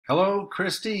Hello,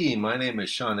 Christy. My name is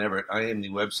Sean Everett. I am the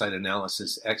website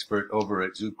analysis expert over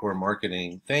at Zucore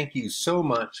Marketing. Thank you so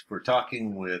much for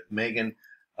talking with Megan.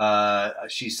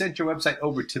 She sent your website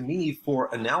over to me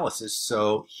for analysis,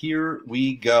 so here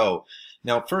we go.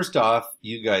 Now, first off,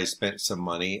 you guys spent some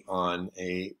money on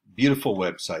a beautiful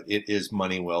website. It is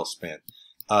money well spent.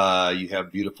 You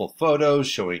have beautiful photos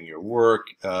showing your work.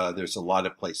 There's a lot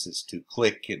of places to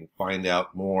click and find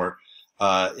out more.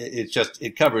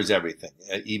 It covers everything.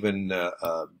 Even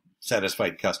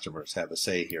satisfied customers have a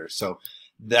say here. So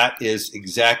that is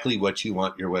exactly what you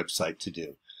want your website to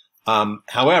do.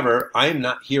 However, I am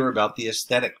not here about the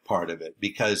aesthetic part of it,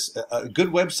 because a good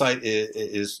website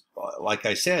is, like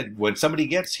I said, when somebody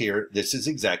gets here, this is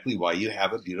exactly why you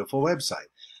have a beautiful website.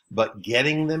 But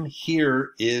getting them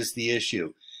here is the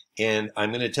issue. And I'm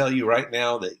going to tell you right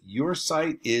now that your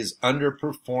site is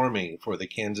underperforming for the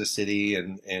Kansas City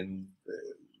and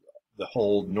the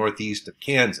whole northeast of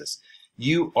Kansas.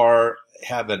 You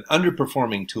have an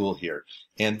underperforming tool here,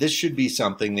 and this should be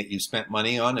something that you spent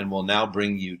money on and will now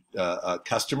bring you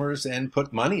customers and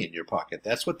put money in your pocket.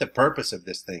 That's what the purpose of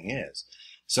this thing is.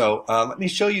 So let me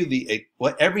show you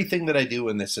everything that I do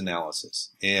in this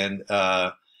analysis, and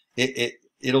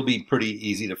it'll be pretty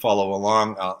easy to follow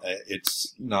along.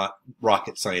 It's not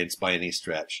rocket science by any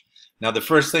stretch. Now, the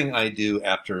first thing I do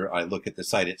after I look at the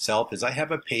site itself is I have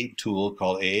a paid tool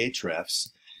called Ahrefs,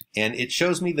 and it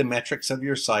shows me the metrics of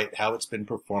your site, how it's been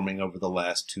performing over the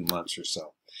last 2 months or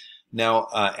so. Now,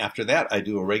 after that, I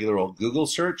do a regular old Google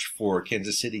search for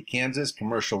Kansas City, Kansas,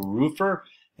 commercial roofer,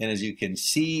 and as you can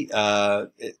see,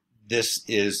 this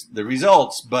is the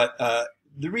results. But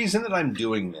the reason that I'm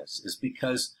doing this is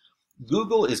because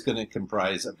Google is going to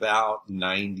comprise about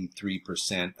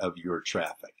 93% of your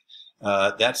traffic.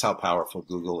 That's how powerful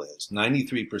Google is.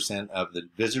 93% of the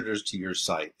visitors to your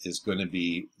site is going to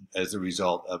be as a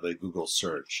result of a Google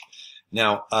search.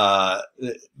 Now,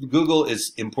 Google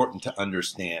is important to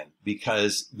understand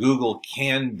because Google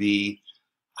can be,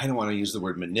 I don't want to use the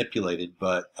word manipulated,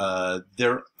 but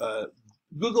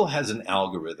Google has an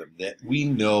algorithm that we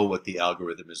know what the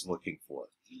algorithm is looking for.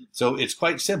 So it's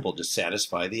quite simple to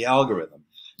satisfy the algorithm.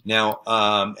 Now,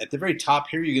 at the very top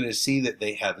here, you're going to see that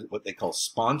they have what they call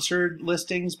sponsored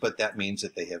listings, but that means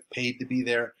that they have paid to be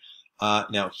there.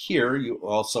 Now, here you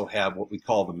also have what we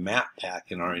call the map pack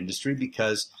in our industry,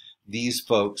 because these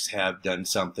folks have done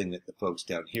something that the folks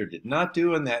down here did not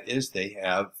do, and that is they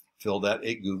have filled out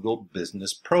a Google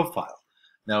Business Profile.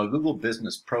 Now, a Google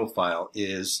Business Profile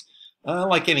is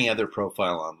like any other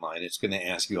profile online. It's going to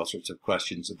ask you all sorts of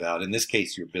questions about, in this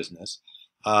case, your business.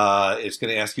 It's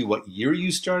going to ask you what year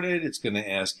you started. It's going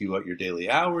to ask you what your daily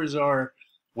hours are,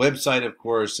 website, of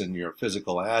course, and your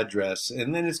physical address.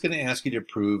 And then it's going to ask you to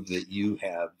prove that you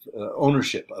have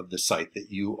ownership of the site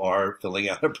that you are filling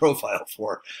out a profile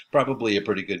for. Probably a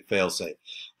pretty good fail-safe.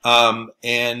 Once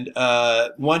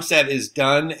that is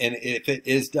done, and if it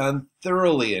is done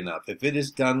thoroughly enough, if it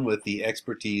is done with the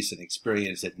expertise and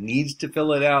experience that needs to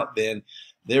fill it out, then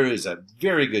there is a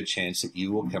very good chance that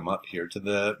you will come up here to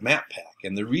the map pack.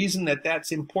 And the reason that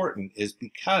that's important is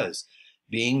because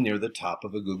being near the top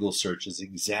of a Google search is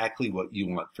exactly what you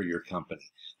want for your company.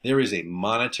 There is a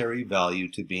monetary value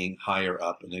to being higher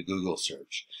up in a Google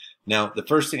search. Now, the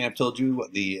first thing I've told you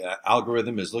what the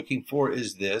algorithm is looking for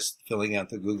is this, filling out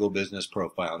the Google Business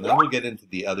Profile. Now we'll get into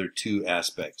the other two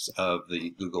aspects of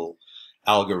the Google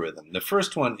algorithm. The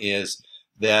first one is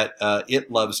that it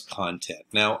loves content.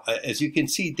 Now, as you can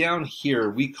see down here,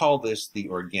 we call this the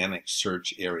organic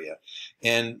search area.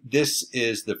 And this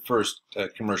is the first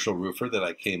commercial roofer that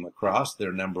I came across.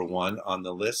 They're #1 on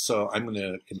the list. So I'm going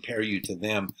to compare you to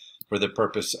them for the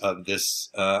purpose of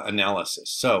this analysis.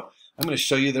 So I'm going to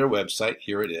show you their website.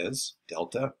 Here it is,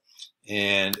 Delta.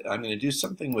 And I'm going to do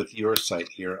something with your site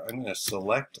here. I'm going to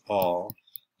select all.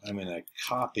 I'm going to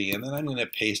copy, and then I'm going to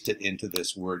paste it into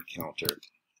this word counter.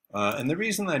 And the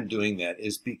reason I'm doing that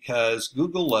is because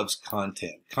Google loves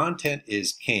content. Content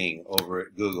is king over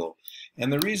at Google.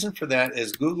 And the reason for that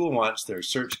is Google wants their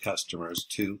search customers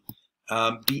to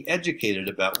be educated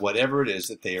about whatever it is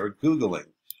that they are Googling.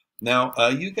 Now,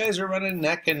 you guys are running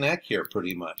neck and neck here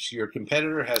pretty much. Your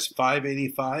competitor has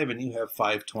 585 and you have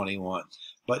 521.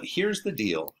 But here's the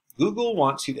deal. Google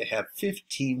wants you to have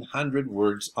 1,500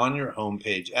 words on your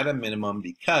homepage at a minimum,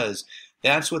 because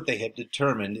that's what they have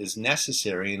determined is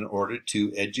necessary in order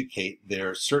to educate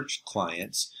their search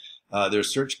clients, their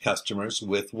search customers,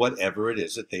 with whatever it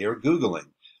is that they are Googling.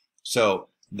 So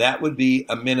that would be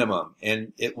a minimum,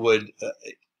 and it would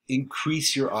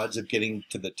increase your odds of getting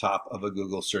to the top of a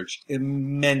Google search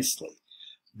immensely.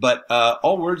 But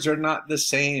all words are not the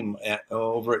same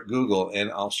over at Google,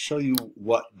 and I'll show you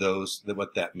what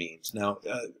that means. Now,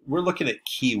 we're looking at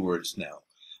keywords now.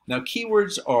 Now,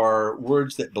 keywords are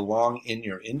words that belong in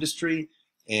your industry,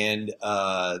 and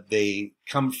they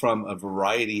come from a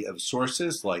variety of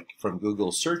sources, like from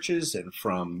Google searches and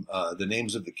from the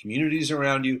names of the communities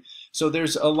around you. So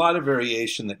there's a lot of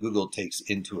variation that Google takes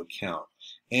into account.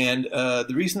 And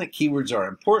the reason that keywords are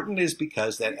important is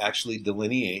because that actually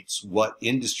delineates what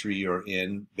industry you're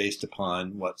in based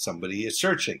upon what somebody is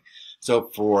searching.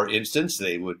 So, for instance,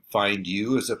 they would find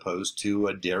you as opposed to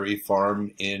a dairy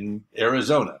farm in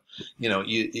Arizona. You know,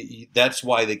 that's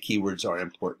why the keywords are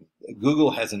important.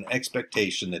 Google has an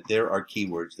expectation that there are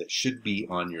keywords that should be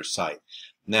on your site.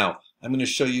 Now, I'm going to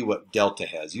show you what Delta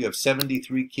has. You have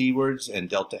 73 keywords, and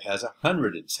Delta has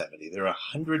 170. There are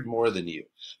 100 more than you.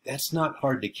 That's not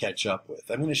hard to catch up with.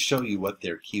 I'm going to show you what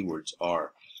their keywords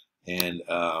are and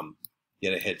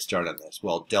get a head start on this.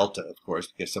 Well, Delta, of course,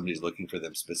 because somebody's looking for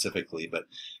them specifically, but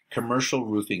commercial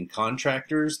roofing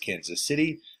contractors, Kansas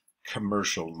City,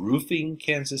 commercial roofing,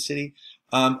 Kansas City.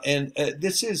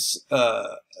 This is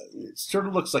it sort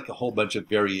of looks like a whole bunch of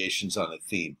variations on a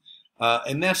theme.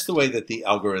 And that's the way that the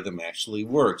algorithm actually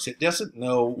works. It doesn't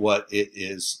know what it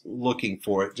is looking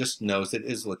for. It just knows it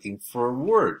is looking for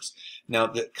words. Now,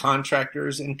 the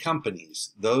contractors and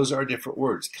companies, those are different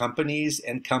words. Companies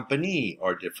and company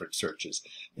are different searches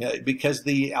because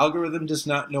the algorithm does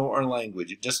not know our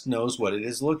language. It just knows what it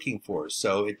is looking for.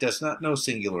 So it does not know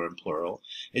singular and plural.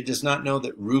 It does not know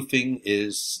that roofing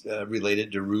is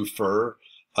related to roofer.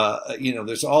 You know,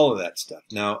 there's all of that stuff.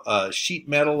 Now, sheet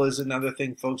metal is another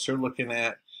thing folks are looking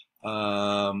at.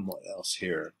 What else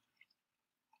here?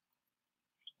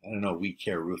 I don't know, We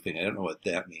Care Roofing. I don't know what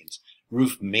that means.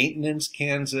 Roof maintenance,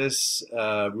 Kansas,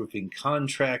 roofing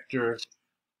contractor.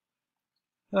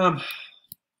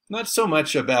 Not so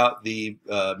much about the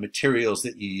materials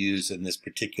that you use in this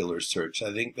particular search.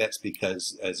 I think that's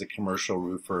because as a commercial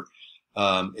roofer,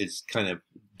 it's kind of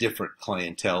different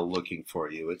clientele looking for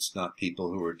you. It's not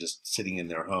people who are just sitting in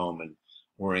their home and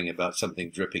worrying about something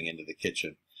dripping into the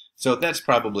kitchen. So that's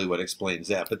probably what explains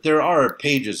that. But there are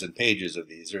pages and pages of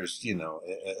these. There's, you know,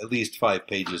 at least 5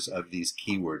 pages of these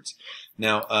keywords.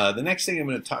 Now, the next thing I'm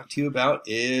going to talk to you about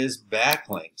is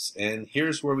backlinks. And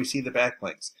here's where we see the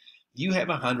backlinks. You have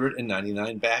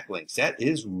 199 backlinks. That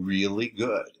is really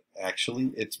good.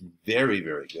 Actually, it's very,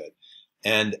 very good.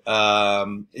 And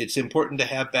it's important to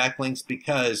have backlinks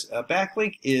because a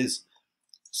backlink is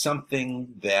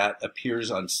something that appears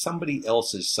on somebody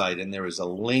else's site and there is a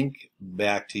link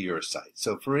back to your site.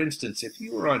 So for instance, if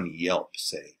you were on Yelp,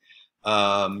 say,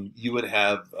 you would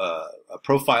have a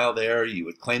profile there, you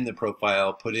would claim the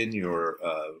profile, put in your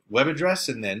web address,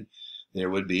 and then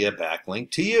there would be a backlink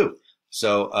to you.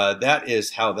 So that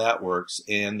is how that works.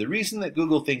 And the reason that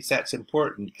Google thinks that's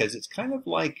important, because it's kind of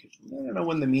like, I don't know,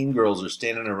 when the mean girls are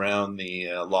standing around the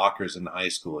lockers in high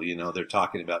school, you know, they're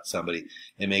talking about somebody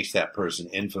and makes that person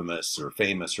infamous or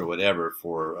famous or whatever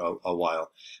for a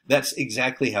while. That's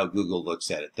exactly how Google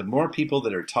looks at it. The more people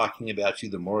that are talking about you,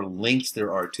 the more links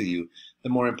there are to you, the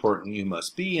more important you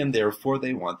must be, and therefore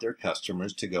they want their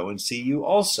customers to go and see you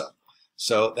also.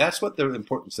 So that's what the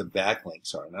importance of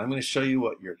backlinks are. And I'm going to show you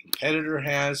what your competitor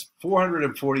has,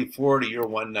 444 to your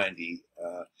 190.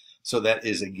 So that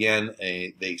is, again,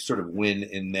 they sort of win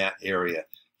in that area.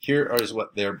 Here is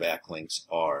what their backlinks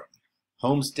are.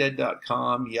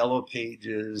 Homestead.com, Yellow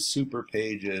Pages, Super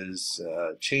Pages,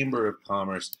 Chamber of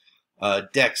Commerce,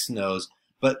 Dex Knows.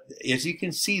 But as you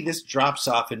can see, this drops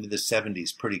off into the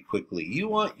 70s pretty quickly. You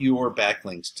want your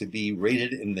backlinks to be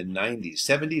rated in the 90s,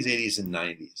 70s, 80s, and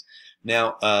 90s.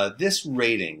 Now, this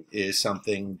rating is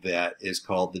something that is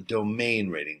called the domain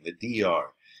rating, the DR.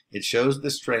 It shows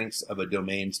the strengths of a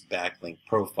domain's backlink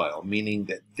profile, meaning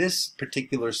that this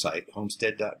particular site,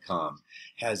 homestead.com,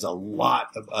 has a lot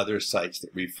of other sites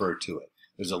that refer to it.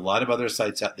 There's a lot of other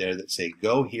sites out there that say,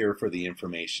 go here for the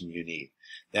information you need.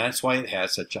 That's why it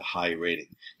has such a high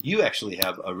rating. You actually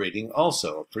have a rating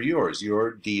also for yours.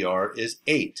 Your DR is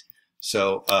 8.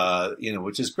 So, you know,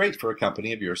 which is great for a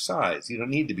company of your size. You don't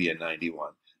need to be a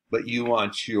 91, but you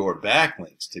want your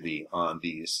backlinks to be on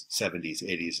these 70s,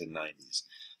 80s, and 90s.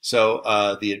 So,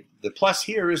 the plus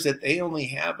here is that they only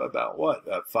have about, what,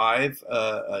 5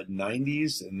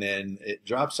 90s, and then it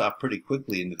drops off pretty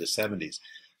quickly into the 70s.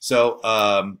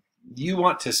 So, you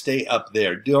want to stay up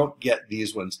there. Don't get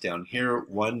these ones down here.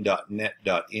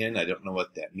 One.net.in, I don't know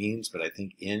what that means, but I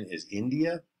think in is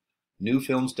India.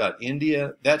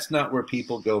 Newfilms.india, that's not where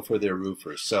people go for their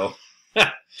roofers. So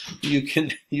you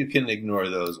can ignore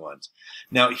those ones.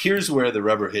 Now here's where the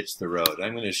rubber hits the road.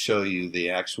 I'm going to show you the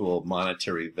actual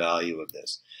monetary value of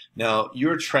this. Now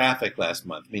your traffic last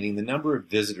month, meaning the number of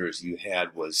visitors you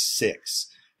had, was 6,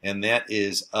 and that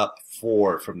is up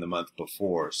 4 from the month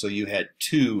before. So you had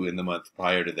 2 in the month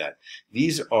prior to that.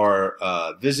 These are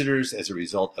visitors as a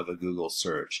result of a Google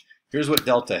search. Here's what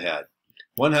Delta had: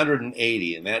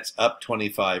 180, and that's up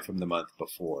 25 from the month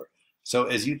before. So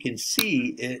as you can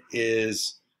see, it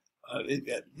is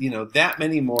that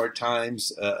many more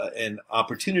times an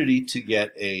opportunity to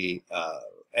get a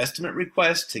estimate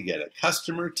request, to get a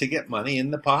customer, to get money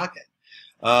in the pocket.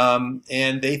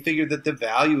 And they figured that the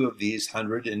value of these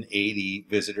 180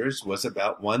 visitors was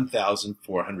about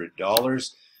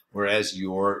 $1,400, whereas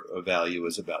your value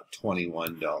is about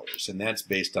 $21. And that's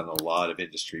based on a lot of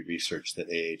industry research that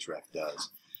Ahrefs does.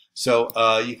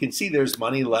 So you can see there's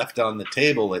money left on the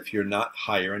table if you're not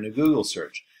higher in a Google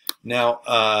search. Now,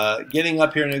 getting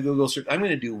up here in a Google search, I'm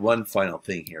going to do one final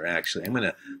thing here, actually. I'm going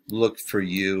to look for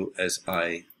you as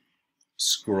I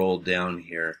scroll down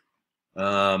here.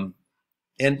 And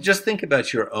just think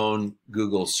about your own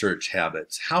Google search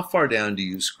habits. How far down do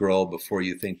you scroll before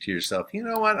you think to yourself, you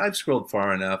know what, I've scrolled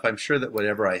far enough. I'm sure that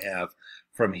whatever I have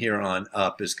from here on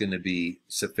up is going to be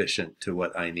sufficient to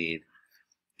what I need.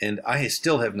 And I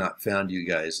still have not found you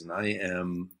guys, and I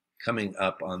am coming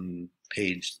up on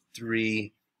page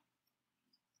 3.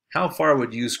 How far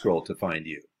would you scroll to find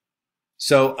you?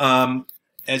 So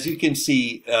as you can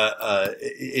see,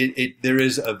 there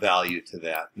is a value to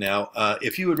that. Now,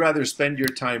 if you would rather spend your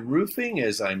time roofing,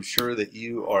 as I'm sure that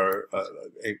you are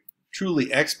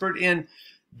truly expert in,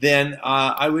 then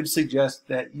I would suggest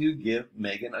that you give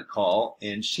Megan a call,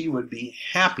 and she would be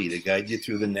happy to guide you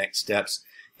through the next steps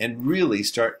and really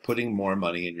start putting more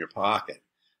money in your pocket.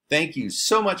 Thank you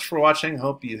so much for watching.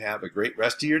 Hope you have a great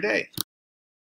rest of your day.